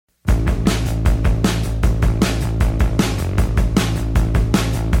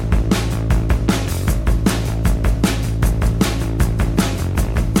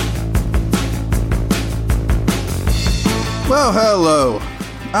Well, hello.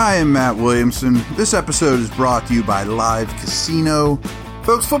 I am Matt Williamson. This episode is brought to you by Live Casino.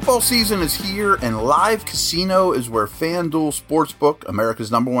 Folks, football season is here, and Live Casino is where FanDuel Sportsbook,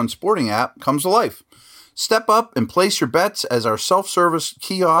 America's #1 sporting app, comes to life. Step up and place your bets as our self-service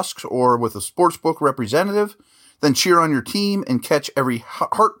kiosks or with a sportsbook representative. Then cheer on your team and catch every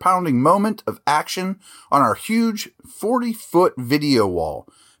heart-pounding moment of action on our huge 40-foot video wall.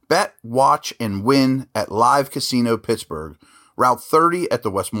 Bet, watch, and win at Live Casino Pittsburgh, Route 30 at the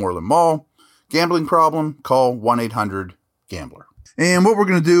Westmoreland Mall. Gambling problem? Call 1-800-GAMBLER. And what we're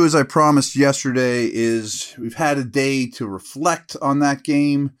going to do, as I promised yesterday, is we've had a day to reflect on that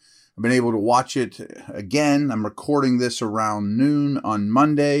game. I've been able to watch it again. I'm recording this around noon on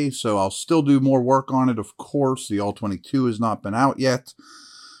Monday, so I'll still do more work on it, of course. The All-22 has not been out yet.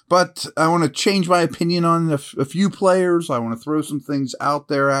 But I want to change my opinion on a few players. I want to throw some things out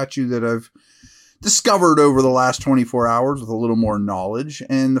there at you that I've discovered over the last 24 hours with a little more knowledge.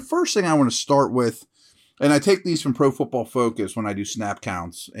 And the first thing I want to start with, and I take these from Pro Football Focus when I do snap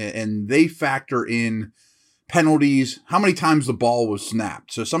counts, and they factor in penalties, how many times the ball was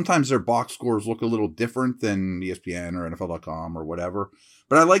snapped. So sometimes their box scores look a little different than ESPN or NFL.com or whatever.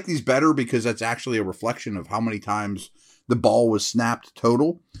 But I like these better because that's actually a reflection of how many times the ball was snapped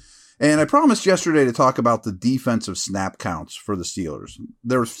total. And I promised yesterday to talk about the defensive snap counts for the Steelers.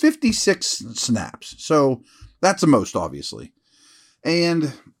 There was 56 snaps, so that's the most, obviously.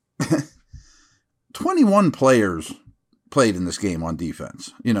 And 21 players played in this game on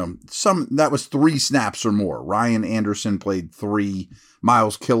defense. You know, that was 3 snaps or more. Ryan Anderson played 3.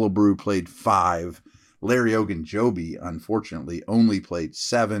 Miles Killebrew played 5. Larry Ogunjobi, unfortunately, only played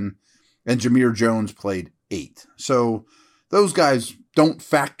 7. And Jameer Jones played 8. So those guys don't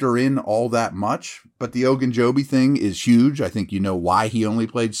factor in all that much, but the Ogunjobi thing is huge. I think you know why he only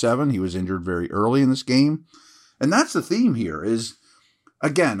played 7. He was injured very early in this game. And that's the theme here is,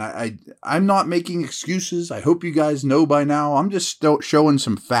 again, I'm not making excuses. I hope you guys know by now. I'm just showing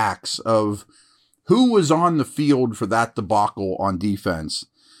some facts of who was on the field for that debacle on defense.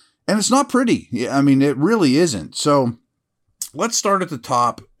 And it's not pretty. I mean, it really isn't. So let's start at the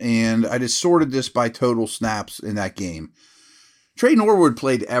top. And I just sorted this by total snaps in that game. Trey Norwood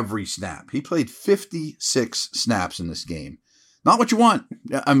played every snap. He played 56 snaps in this game. Not what you want.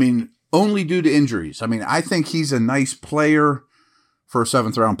 I mean, only due to injuries. I mean, I think he's a nice player for a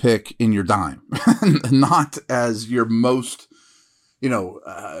 7th round pick in your dime, not as your most,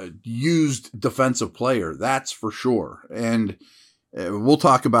 used defensive player. That's for sure. And we'll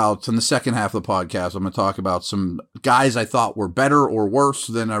talk about, in the second half of the podcast, I'm going to talk about some guys I thought were better or worse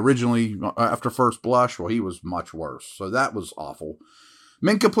than originally after first blush. Well, he was much worse. So that was awful.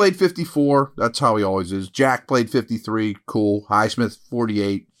 Minka played 54. That's how he always is. Jack played 53. Cool. Highsmith,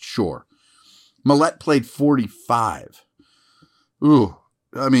 48. Sure. Millette played 45. Ooh,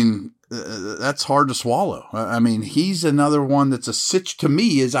 I mean, that's hard to swallow. I mean, he's another one that's to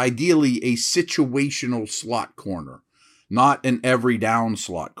me is ideally a situational slot corner, not an every down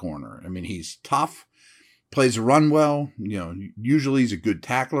slot corner. I mean, he's tough, plays run well. Usually he's a good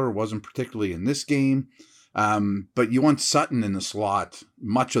tackler. Wasn't particularly in this game. But you want Sutton in the slot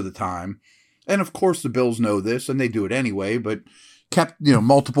much of the time. And of course the Bills know this and they do it anyway, but kept,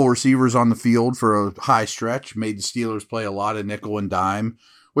 multiple receivers on the field for a high stretch, made the Steelers play a lot of nickel and dime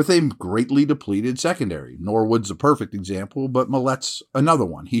with a greatly depleted secondary. Norwood's a perfect example, but Millette's another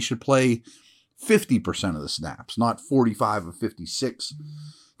one. He should play 50% of the snaps, not 45 of 56.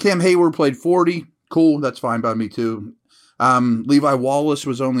 Cam Hayward played 40. Cool. That's fine by me too. Levi Wallace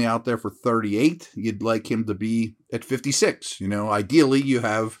was only out there for 38. You'd like him to be at 56. Ideally you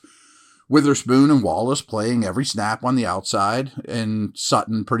have Witherspoon and Wallace playing every snap on the outside and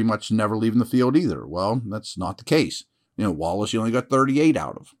Sutton pretty much never leaving the field either. Well, that's not the case. Wallace, you only got 38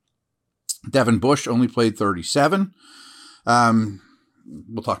 out of. Devin Bush only played 37.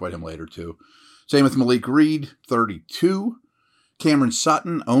 We'll talk about him later too. Same with Malik Reed, 32. Cameron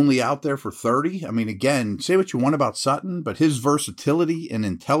Sutton only out there for 30. I mean, again, say what you want about Sutton, but his versatility and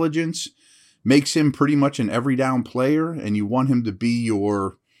intelligence makes him pretty much an every down player, and you want him to be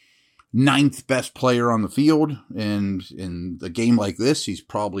your 9th best player on the field. And in a game like this, he's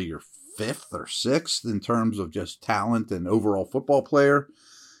probably your 5th or 6th in terms of just talent and overall football player,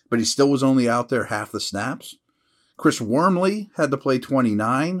 but he still was only out there half the snaps. Chris Wormley had to play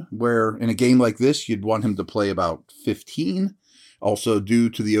 29, where in a game like this, you'd want him to play about 15, also due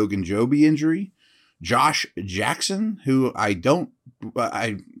to the Ogunjobi injury. Josh Jackson, who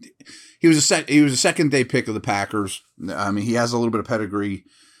he was a second day pick of the Packers. I mean, he has a little bit of pedigree,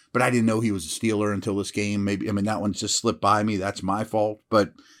 but I didn't know he was a Steeler until this game. That one just slipped by me. That's my fault.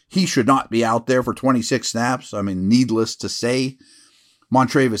 But he should not be out there for 26 snaps. I mean, needless to say.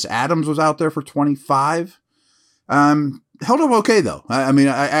 Montravis Adams was out there for 25. Held up okay, though. I mean,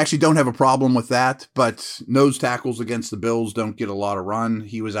 I actually don't have a problem with that, but nose tackles against the Bills don't get a lot of run.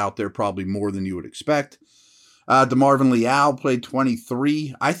 He was out there probably more than you would expect. DeMarvin Leal played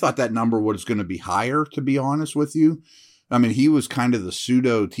 23. I thought that number was going to be higher, to be honest with you. I mean, he was kind of the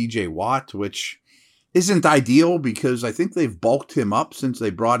pseudo TJ Watt, which isn't ideal because I think they've bulked him up since they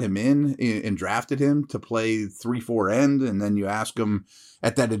brought him in and drafted him to play 3-4 end. And then you ask him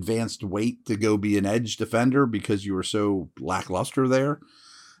at that advanced weight to go be an edge defender because you were so lackluster there.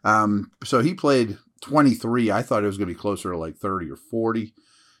 So he played 23. I thought it was going to be closer to like 30 or 40.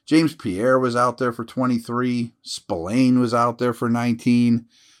 James Pierre was out there for 23. Spillane was out there for 19.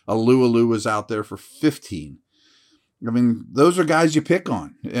 Alualu was out there for 15. I mean, those are guys you pick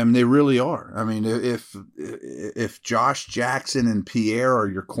on. I mean, they really are. I mean, if Josh Jackson and Pierre are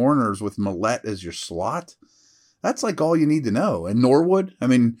your corners with Millette as your slot, that's like all you need to know. And Norwood, I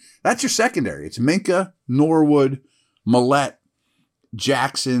mean, that's your secondary. It's Minka, Norwood, Millette,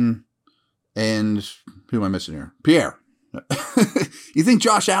 Jackson, and who am I missing here? Pierre. You think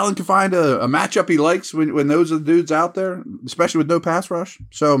Josh Allen can find a matchup he likes when those are the dudes out there, especially with no pass rush?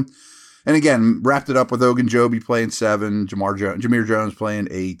 So, and again, wrapped it up with Ogunjobi playing 7, Jameer Jones playing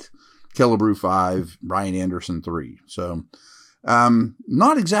 8, Killebrew 5, Ryan Anderson 3. So,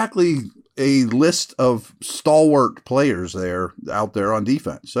 not exactly a list of stalwart players out there on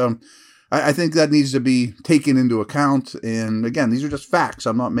defense. So, I think that needs to be taken into account. And again, these are just facts.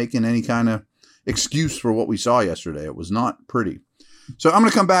 I'm not making any kind of excuse for what we saw yesterday. It was not pretty. So, I'm going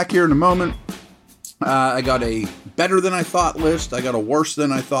to come back here in a moment. I got a better than I thought list. I got a worse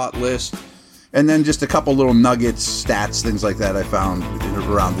than I thought list. And then just a couple little nuggets, stats, things like that I found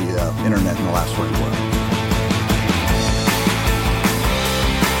around the internet in the last 24 hours.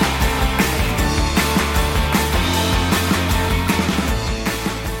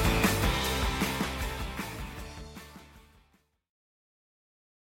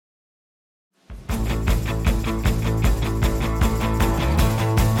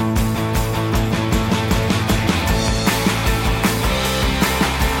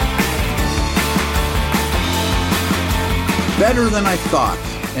 Better than I thought.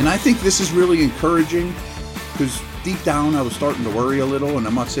 And I think this is really encouraging because deep down I was starting to worry a little, and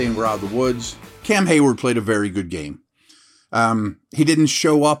I'm not saying we're out of the woods. Cam Hayward played a very good game. He didn't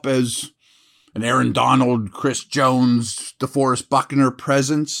show up as an Aaron Donald, Chris Jones, DeForest Buckner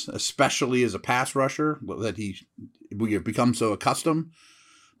presence, especially as a pass rusher that we have become so accustomed.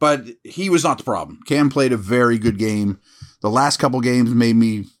 But he was not the problem. Cam played a very good game. The last couple games made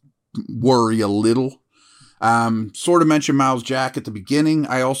me worry a little. Sort of mentioned Miles Jack at the beginning.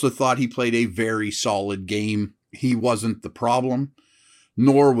 I also thought he played a very solid game. He wasn't the problem,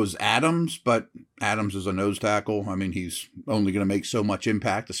 nor was Adams, but Adams is a nose tackle. I mean, he's only going to make so much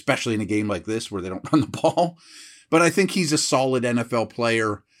impact, especially in a game like this where they don't run the ball. But I think he's a solid NFL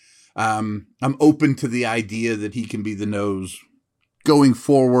player. I'm open to the idea that he can be the nose going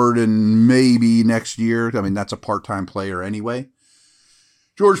forward and maybe next year. I mean, that's a part-time player anyway.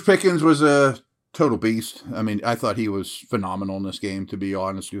 George Pickens was a total beast. I mean, I thought he was phenomenal in this game, to be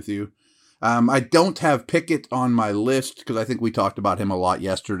honest with you. I don't have Pickett on my list because I think we talked about him a lot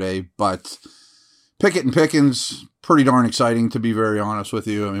yesterday, but Pickett and Pickens, pretty darn exciting, to be very honest with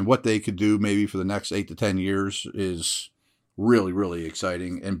you. I mean, what they could do maybe for the next 8 to 10 years is really, really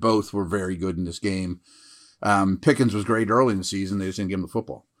exciting, and both were very good in this game. Pickens was great early in the season. They just didn't give him the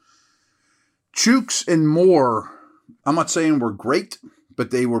football. Chooks and Moore, I'm not saying were great,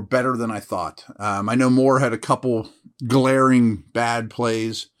 but they were better than I thought. I know Moore had a couple glaring bad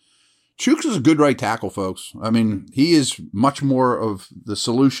plays. Chooks is a good right tackle, folks. I mean, he is much more of the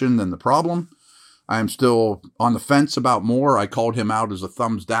solution than the problem. I'm still on the fence about Moore. I called him out as a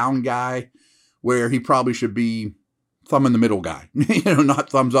thumbs down guy, where he probably should be thumb in the middle guy. Not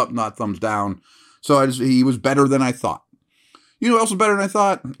thumbs up, not thumbs down. So he was better than I thought. You know who else was better than I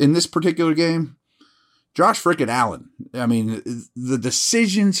thought in this particular game? Josh frickin' Allen. I mean, the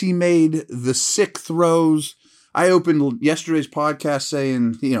decisions he made, the sick throws. I opened yesterday's podcast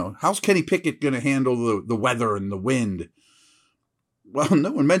saying, how's Kenny Pickett going to handle the weather and the wind? Well,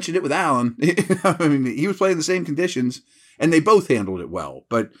 no one mentioned it with Allen. I mean, he was playing the same conditions, and they both handled it well.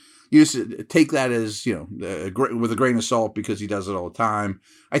 But you just take that as, with a grain of salt because he does it all the time.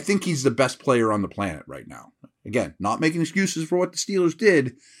 I think he's the best player on the planet right now. Again, not making excuses for what the Steelers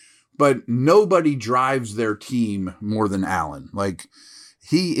did, but nobody drives their team more than Allen. Like,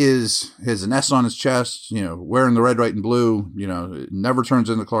 he has an S on his chest, wearing the red, white, and blue, never turns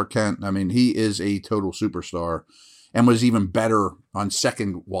into Clark Kent. I mean, he is a total superstar. and was even better on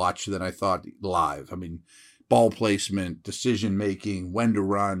second watch than I thought live. I mean, ball placement, decision making, when to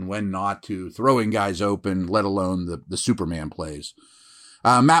run, when not to, throwing guys open, let alone the Superman plays.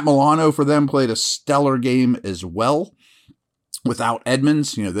 Matt Milano for them played a stellar game as well. Without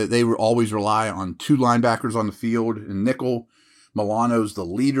Edmonds, they always rely on two linebackers on the field in nickel. Milano's the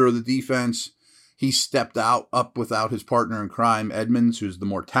leader of the defense. He stepped up without his partner in crime, Edmonds, who's the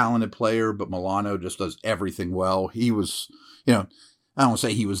more talented player, but Milano just does everything well. He was, I don't want to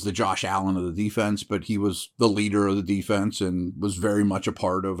say he was the Josh Allen of the defense, but he was the leader of the defense and was very much a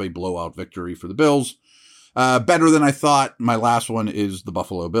part of a blowout victory for the Bills. Better than I thought. My last one is the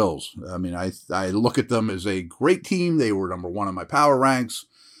Buffalo Bills. I mean, I look at them as a great team. They were number one on my power ranks.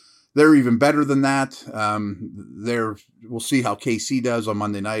 They're even better than that. We'll see how KC does on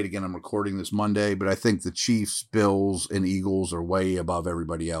Monday night. Again, I'm recording this Monday, but I think the Chiefs, Bills, and Eagles are way above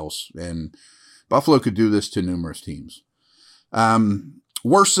everybody else. And Buffalo could do this to numerous teams.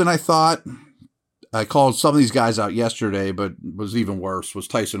 Worse than I thought. I called some of these guys out yesterday, but was even worse was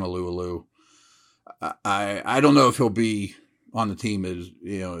Tyson Alualu. I don't know if he'll be on the team as,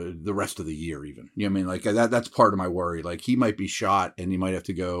 the rest of the year even. You know what I mean? Like that's part of my worry. Like he might be shot and you might have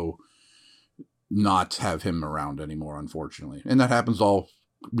to go not have him around anymore, unfortunately. And that happens all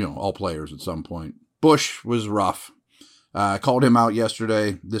players at some point. Bush was rough. I called him out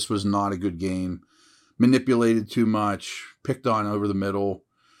yesterday. This was not a good game. Manipulated too much, picked on over the middle,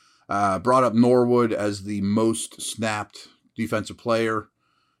 brought up Norwood as the most snapped defensive player.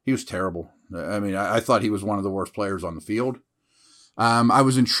 He was terrible. I mean, I thought he was one of the worst players on the field. I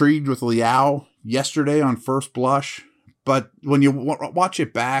was intrigued with Liao yesterday on first blush, but when you watch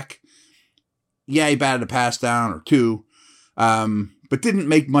it back, yeah, he batted a pass down or two, but didn't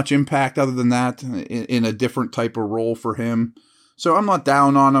make much impact other than that in a different type of role for him. So I'm not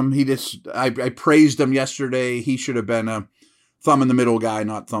down on him. I praised him yesterday. He should have been a thumb in the middle guy,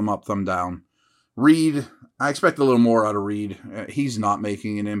 not thumb up, thumb down. Reed, I expect a little more out of Reed. He's not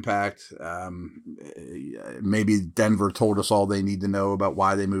making an impact. Maybe Denver told us all they need to know about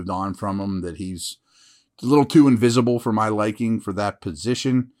why they moved on from him, that he's a little too invisible for my liking for that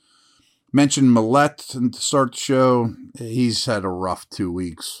position. Mentioned Millette to start the show. He's had a rough 2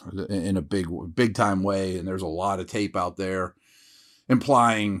 weeks in a big time way, and there's a lot of tape out there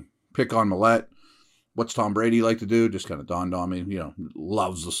implying pick on Millette. What's Tom Brady like to do? Just kind of dawned on me,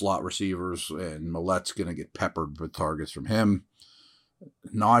 loves the slot receivers, and Millette's going to get peppered with targets from him.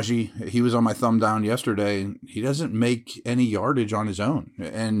 Najee, he was on my thumb down yesterday. He doesn't make any yardage on his own.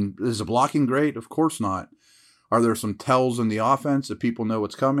 And is the blocking great? Of course not. Are there some tells in the offense that people know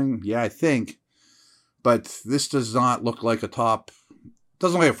what's coming? Yeah, I think. But this does not look like doesn't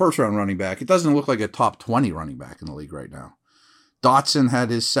look like a first-round running back. It doesn't look like a top 20 running back in the league right now. Dotson had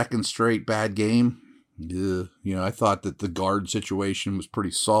his second straight bad game. I thought that the guard situation was pretty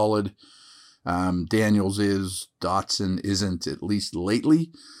solid. Daniels is, Dotson isn't, at least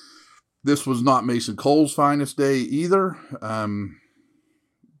lately. This was not Mason Cole's finest day either.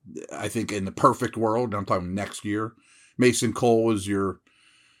 I think in the perfect world, I'm talking next year, Mason Cole is your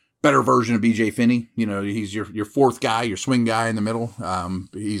better version of BJ Finney. He's your fourth guy, your swing guy in the middle.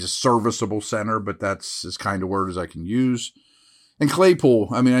 He's a serviceable center, but that's as kind of word as I can use. And Claypool,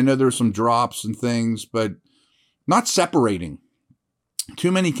 I mean, I know there's some drops and things, but not separating.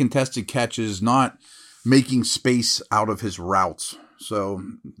 Too many contested catches, not making space out of his routes. So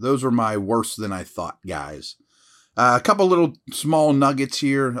those are my worse than I thought guys. A couple little small nuggets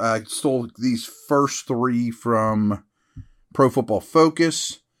here. I stole these first three from Pro Football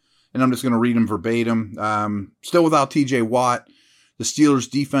Focus, and I'm just going to read them verbatim. Still without TJ Watt, the Steelers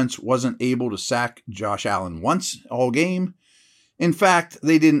defense wasn't able to sack Josh Allen once all game. In fact,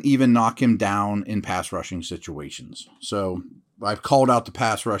 they didn't even knock him down in pass rushing situations. So I've called out the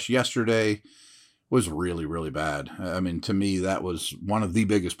pass rush yesterday. Was really, really bad. I mean, to me, that was one of the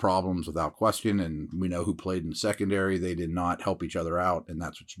biggest problems without question. And we know who played in the secondary. They did not help each other out, and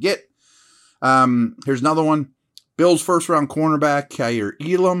that's what you get. Here's another one. Bills' first-round cornerback, Kaiir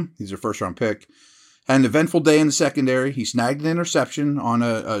Elam. He's their first-round pick. Had an eventful day in the secondary. He snagged an interception on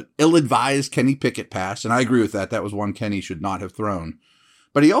a ill-advised Kenny Pickett pass, and I agree with that. That was one Kenny should not have thrown.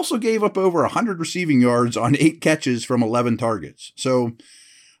 But he also gave up over 100 receiving yards on 8 catches from 11 targets. So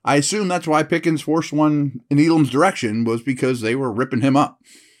I assume that's why Pickens forced one in Elam's direction, was because they were ripping him up.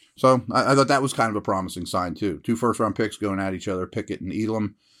 So I thought that was kind of a promising sign, too. 2 first-round picks going at each other, Pickett and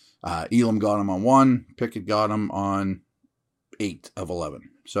Elam. Elam got him on 1. Pickett got him on 8 of 11.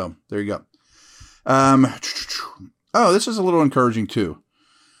 So there you go. This is a little encouraging too.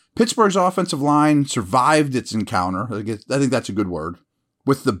 Pittsburgh's offensive line survived its encounter. I think that's a good word.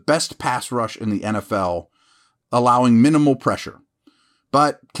 With the best pass rush in the NFL allowing minimal pressure.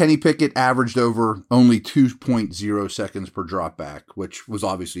 But Kenny Pickett averaged over only 2.0 seconds per drop back, which was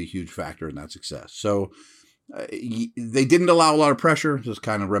obviously a huge factor in that success. So they didn't allow a lot of pressure, just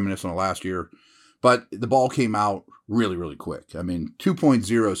kind of reminiscent of last year. But the ball came out really, really quick. I mean,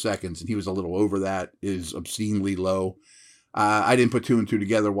 2.0 seconds, and he was a little over that, is obscenely low. I didn't put two and two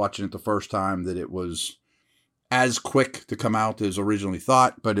together watching it the first time that it was as quick to come out as originally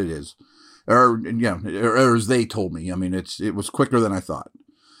thought, but it is. Or as they told me. I mean, it was quicker than I thought.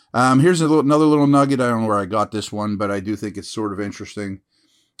 Here's another little nugget. I don't know where I got this one, but I do think it's sort of interesting.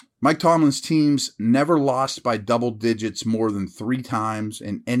 Mike Tomlin's teams never lost by double digits more than 3 times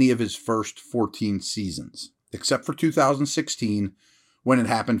in any of his first 14 seasons, except for 2016, when it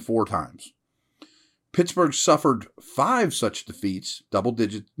happened 4 times. Pittsburgh suffered 5 such defeats,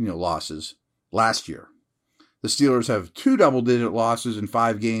 double-digit losses, last year. The Steelers have 2 double-digit losses in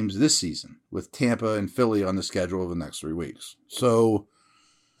 5 games this season, with Tampa and Philly on the schedule over the next 3 weeks. So,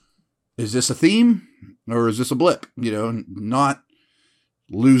 is this a theme, or is this a blip? Not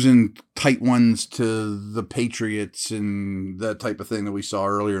losing tight ones to the Patriots and that type of thing that we saw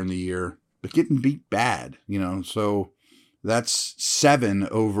earlier in the year, but getting beat bad, So, that's 7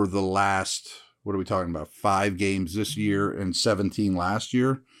 over the last, what are we talking about, 5 games this year and 17 last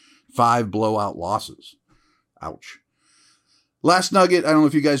year. 5 blowout losses. Ouch. Last nugget, I don't know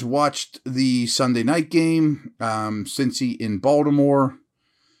if you guys watched the Sunday night game, Cincy in Baltimore.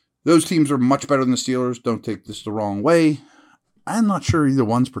 Those teams are much better than the Steelers. Don't take this the wrong way. I'm not sure either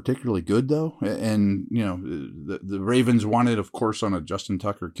one's particularly good, though. And, the Ravens wanted, of course, on a Justin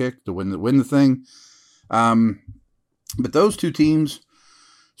Tucker kick to win the thing. But those 2 teams,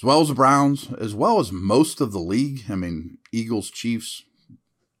 as well as the Browns, as well as most of the league, I mean, Eagles, Chiefs,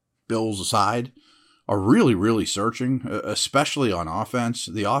 Bills aside, are really, really searching, especially on offense.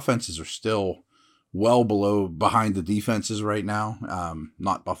 The offenses are still well behind the defenses right now.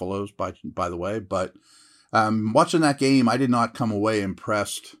 Not Buffalo's, by the way. But watching that game, I did not come away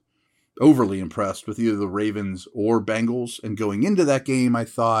overly impressed with either the Ravens or Bengals. And going into that game, I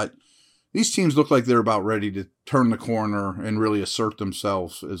thought these teams look like they're about ready to turn the corner and really assert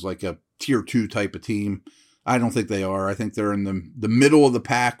themselves as like a tier 2 type of team. I don't think they are. I think they're in the middle of the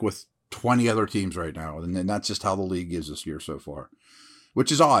pack with 20 other teams right now, and that's just how the league is this year so far, which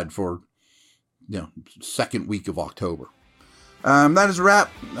is odd for second week of October. That is a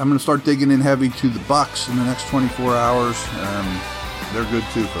wrap. I'm going to start digging in heavy to the Bucs in the next 24 hours. They're good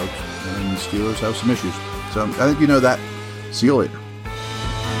too, folks, and the Steelers have some issues, so I think you know that. See you later.